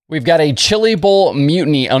We've got a Chili Bowl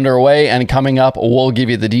mutiny underway, and coming up, we'll give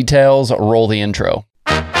you the details. Roll the intro.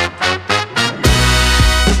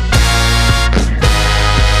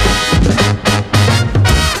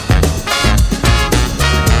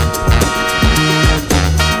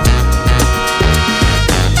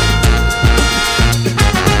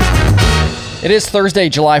 It is Thursday,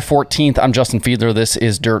 July 14th. I'm Justin Fiedler. This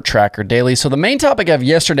is Dirt Tracker Daily. So the main topic of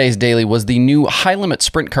yesterday's daily was the new high-limit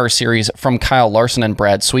sprint car series from Kyle Larson and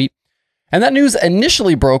Brad Sweet. And that news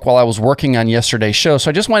initially broke while I was working on yesterday's show, so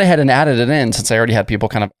I just went ahead and added it in since I already had people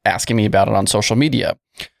kind of asking me about it on social media.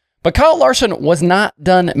 But Kyle Larson was not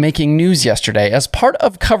done making news yesterday. As part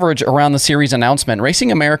of coverage around the series announcement,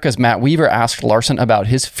 Racing America's Matt Weaver asked Larson about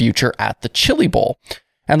his future at the Chili Bowl.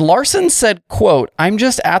 And Larson said, quote, "I'm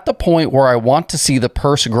just at the point where I want to see the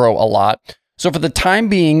purse grow a lot. So for the time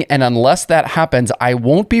being, and unless that happens, I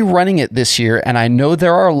won't be running it this year. And I know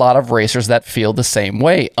there are a lot of racers that feel the same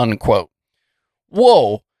way," unquote.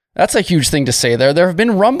 Whoa, that's a huge thing to say there. There have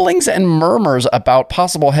been rumblings and murmurs about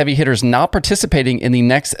possible heavy hitters not participating in the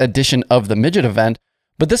next edition of the midget event.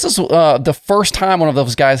 But this is the first time one of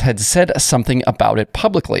those guys had said something about it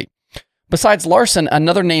publicly. Besides Larson,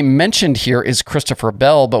 another name mentioned here is Christopher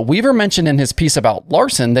Bell, but Weaver mentioned in his piece about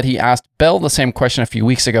Larson that he asked Bell the same question a few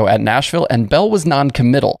weeks ago at Nashville, and Bell was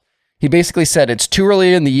non-committal. He basically said it's too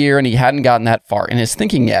early in the year and he hadn't gotten that far in his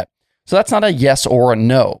thinking yet. So that's not a yes or a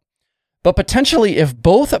no. But potentially, if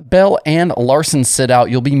both Bell and Larson sit out,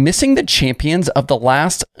 you'll be missing the champions of the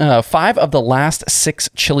last 5 of the last 6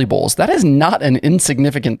 Chili Bowls. That is not an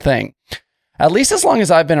insignificant thing. At least as long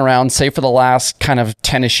as I've been around, say for the last kind of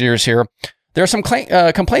 10-ish years here, there are some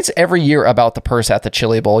complaints every year about the purse at the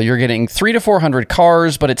Chili Bowl. You're getting 300 to 400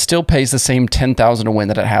 cars, but it still pays the same $10,000 to win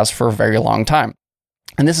that it has for a very long time.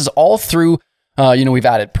 And this is all through, we've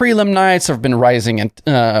added prelim nights, there have been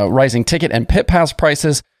rising ticket and pit pass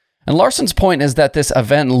prices. And Larson's point is that this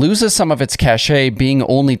event loses some of its cachet being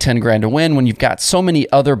only $10,000 to win when you've got so many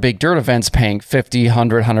other big dirt events paying $50,000,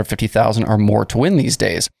 $100,000, $150,000 or more to win these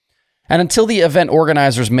days. And until the event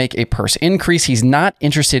organizers make a purse increase, he's not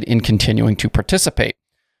interested in continuing to participate.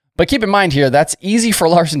 But keep in mind here, that's easy for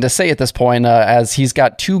Larson to say at this point, as he's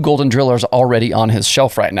got 2 Golden Drillers already on his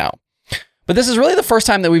shelf right now. But this is really the first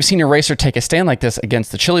time that we've seen a racer take a stand like this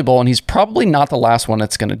against the Chili Bowl, and he's probably not the last one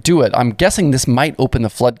that's going to do it. I'm guessing this might open the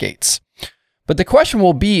floodgates. But the question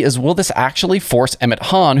will be is, will this actually force Emmett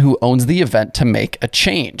Hahn, who owns the event, to make a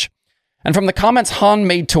change? And from the comments Hahn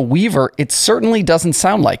made to Weaver, it certainly doesn't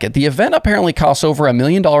sound like it. The event apparently costs over $1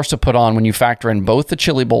 million to put on when you factor in both the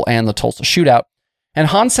Chili Bowl and the Tulsa Shootout. And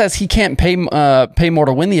Hahn says he can't pay more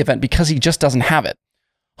to win the event because he just doesn't have it.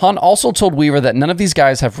 Hahn also told Weaver that none of these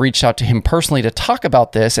guys have reached out to him personally to talk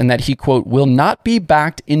about this and that he, quote, "will not be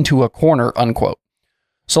backed into a corner," unquote.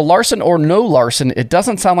 So Larson or no Larson, it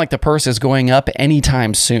doesn't sound like the purse is going up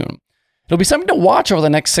anytime soon. It'll be something to watch over the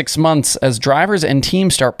next 6 months as drivers and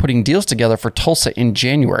teams start putting deals together for Tulsa in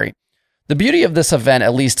January. The beauty of this event,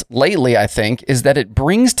 at least lately, I think, is that it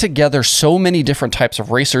brings together so many different types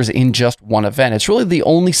of racers in just one event. It's really the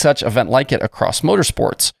only such event like it across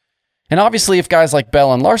motorsports. And obviously, if guys like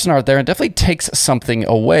Bell and Larson aren't there, it definitely takes something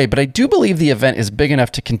away. But I do believe the event is big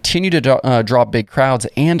enough to continue to draw big crowds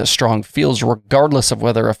and strong fields, regardless of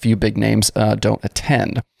whether a few big names don't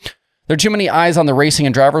attend. There are too many eyes on the racing,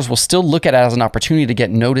 and drivers will still look at it as an opportunity to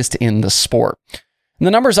get noticed in the sport. And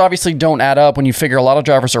the numbers obviously don't add up when you figure a lot of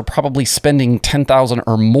drivers are probably spending $10,000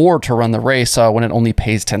 or more to run the race when it only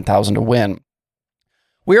pays $10,000 to win.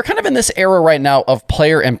 We are kind of in this era right now of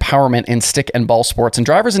player empowerment in stick and ball sports, and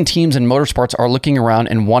drivers and teams in motorsports are looking around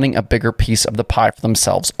and wanting a bigger piece of the pie for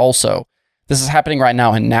themselves also. This is happening right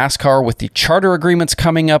now in NASCAR with the charter agreements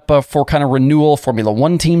coming up for kind of renewal. Formula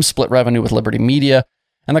One teams split revenue with Liberty Media.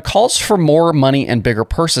 And the calls for more money and bigger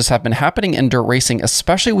purses have been happening in dirt racing,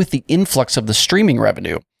 especially with the influx of the streaming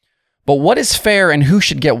revenue. But what is fair and who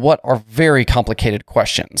should get what are very complicated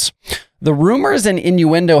questions. The rumors and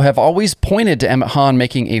innuendo have always pointed to Emmett Hahn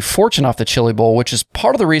making a fortune off the Chili Bowl, which is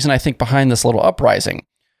part of the reason I think behind this little uprising.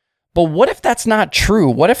 But what if that's not true?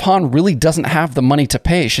 What if Hahn really doesn't have the money to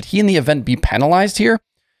pay? Should he and the event be penalized here?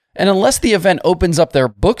 And unless the event opens up their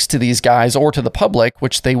books to these guys or to the public,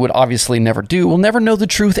 which they would obviously never do, we'll never know the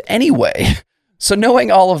truth anyway. So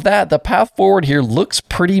knowing all of that, the path forward here looks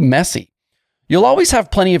pretty messy. You'll always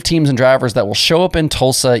have plenty of teams and drivers that will show up in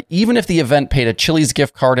Tulsa, even if the event paid a Chili's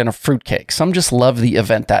gift card and a fruitcake. Some just love the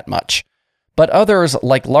event that much. But others,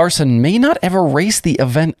 like Larson, may not ever race the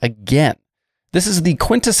event again. This is the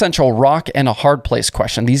quintessential rock and a hard place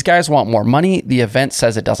question. These guys want more money. The event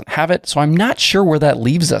says it doesn't have it, so I'm not sure where that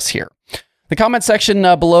leaves us here. The comment section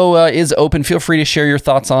below is open. Feel free to share your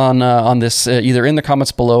thoughts on this either in the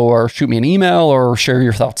comments below or shoot me an email or share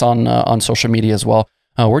your thoughts on social media as well.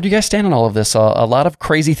 Where do you guys stand on all of this? A lot of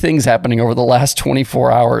crazy things happening over the last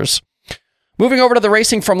 24 hours. Moving over to the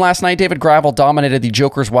racing from last night, David Gravel dominated the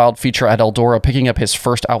Joker's Wild feature at Eldora, picking up his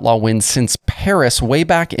first Outlaw win since Paris way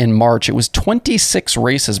back in March. It was 26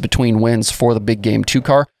 races between wins for the Big Game 2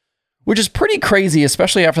 car, which is pretty crazy,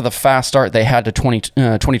 especially after the fast start they had to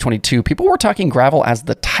 2022. People were talking Gravel as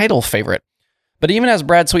the title favorite. But even as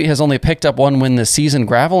Brad Sweet has only picked up one win this season,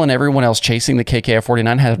 Gravel and everyone else chasing the KKF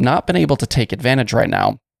 49 have not been able to take advantage right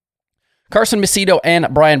now. Carson Macedo and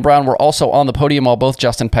Brian Brown were also on the podium, while both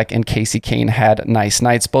Justin Peck and Casey Kane had nice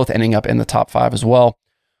nights, both ending up in the top 5 as well.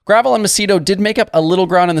 Gravel and Macedo did make up a little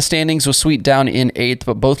ground in the standings, with Sweet down in 8th,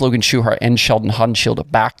 but both Logan Schuchart and Sheldon Haudenschild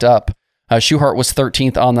backed up. Schuchart was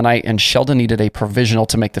 13th on the night, and Sheldon needed a provisional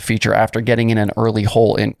to make the feature after getting in an early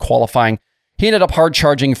hole in qualifying. He ended up hard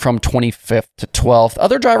charging from 25th to 12th.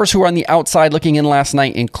 Other drivers who were on the outside looking in last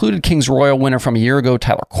night included Kings Royal winner from a year ago,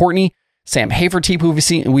 Tyler Courtney, Sam Hafertepe,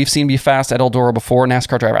 who we've seen be fast at Eldora before,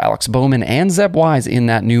 NASCAR driver Alex Bowman, and Zeb Wise in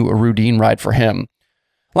that new Rudine ride for him.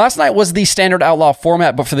 Last night was the standard Outlaw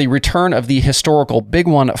format, but for the return of the historical big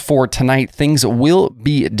one for tonight, things will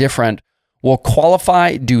be different. We'll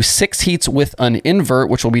qualify, do 6 heats with an invert,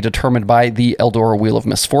 which will be determined by the Eldora Wheel of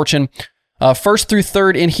Misfortune. First through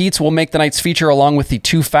third in heats will make the night's feature, along with the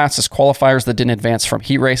 2 fastest qualifiers that didn't advance from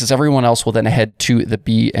heat races. Everyone else will then head to the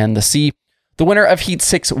B and the C. The winner of Heat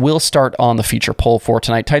 6 will start on the feature pole for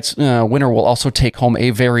tonight. Tonight's winner will also take home a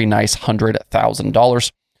very nice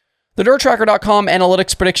 $100,000. The DirtTracker.com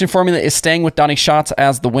analytics prediction formula is staying with Donnie Schatz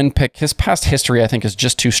as the win pick. His past history, I think, is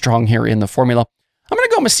just too strong here in the formula. I'm going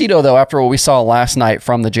to go Macedo, though, after what we saw last night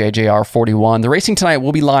from the JJR 41. The racing tonight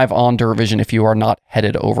will be live on DirtVision if you are not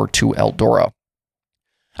headed over to Eldora.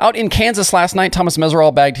 Out in Kansas last night, Thomas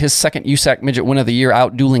Meseraull bagged his second USAC Midget Win of the Year,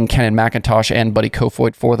 out-dueling Kenan McIntosh and Buddy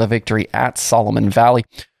Kofoid for the victory at Solomon Valley.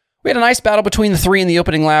 We had a nice battle between the 3 in the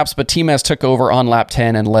opening laps, but T-Mez took over on lap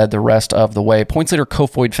 10 and led the rest of the way. Points leader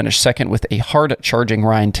Kofoid finished second with a hard-charging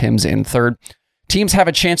Ryan Timms in third. Teams have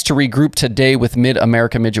a chance to regroup today with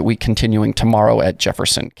Mid-America Midget Week continuing tomorrow at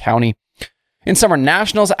Jefferson County. In Summer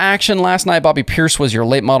Nationals action last night, Bobby Pierce was your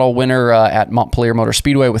late model winner at Montpelier Motor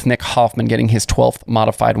Speedway, with Nick Hoffman getting his 12th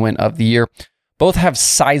modified win of the year. Both have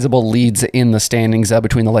sizable leads in the standings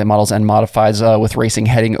between the late models and modifieds, with racing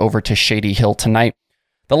heading over to Shady Hill tonight.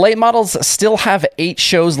 The late models still have 8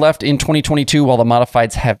 shows left in 2022, while the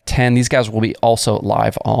modifieds have 10. These guys will be also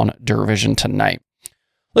live on DirtVision tonight.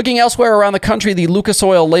 Looking elsewhere around the country, the Lucas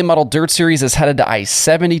Oil Late Model Dirt Series is headed to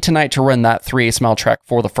I-70 tonight to run that 3/8 mile track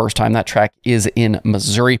for the first time. That track is in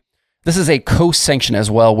Missouri. This is a co-sanction as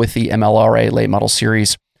well with the MLRA Late Model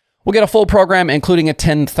Series. We'll get a full program, including a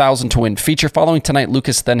 10,000 to win feature. Following tonight,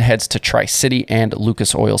 Lucas then heads to Tri-City and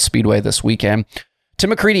Lucas Oil Speedway this weekend.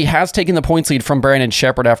 Tim McCready has taken the points lead from Brandon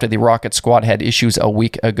Shepard after the Rocket Squad had issues a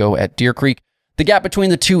week ago at Deer Creek. The gap between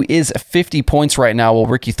the two is 50 points right now, while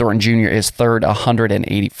Ricky Thornton Jr. is third,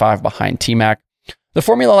 185 behind T-Mac. The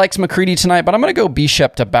formula likes McCready tonight, but I'm going to go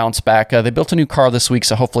B-Shep to bounce back. They built a new car this week,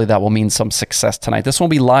 so hopefully that will mean some success tonight. This will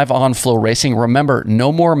be live on Flow Racing. Remember,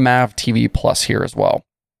 no more MAV TV Plus here as well.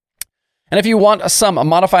 And if you want some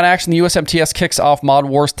modified action, the USMTS kicks off Mod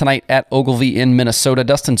Wars tonight at Ogilvie in Minnesota.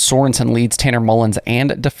 Dustin Sorensen leads Tanner Mullins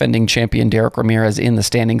and defending champion Derek Ramirez in the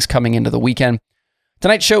standings coming into the weekend.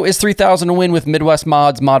 Tonight's show is 3,000 to win with Midwest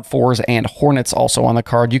Mods, Mod 4s, and Hornets also on the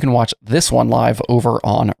card. You can watch this one live over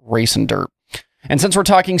on Racing Dirt. And since we're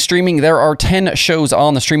talking streaming, there are 10 shows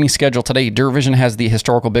on the streaming schedule today. DirtVision has the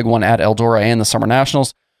historical big one at Eldora and the Summer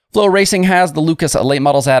Nationals. Flow Racing has the Lucas Late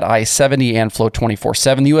Models at I-70 and Flow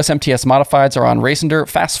 24/7. The USMTS Modifieds are on Racing Dirt.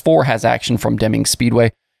 Fast 4 has action from Deming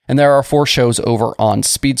Speedway. And there are 4 shows over on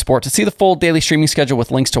Speed Sport. To see the full daily streaming schedule with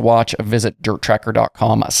links to watch, visit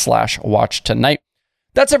dirttracker.com/watch tonight.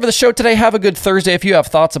 That's it for the show today. Have a good Thursday. If you have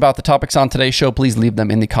thoughts about the topics on today's show, please leave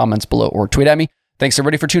them in the comments below or tweet at me. Thanks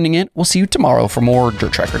everybody for tuning in. We'll see you tomorrow for more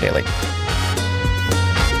Dirt Tracker Daily.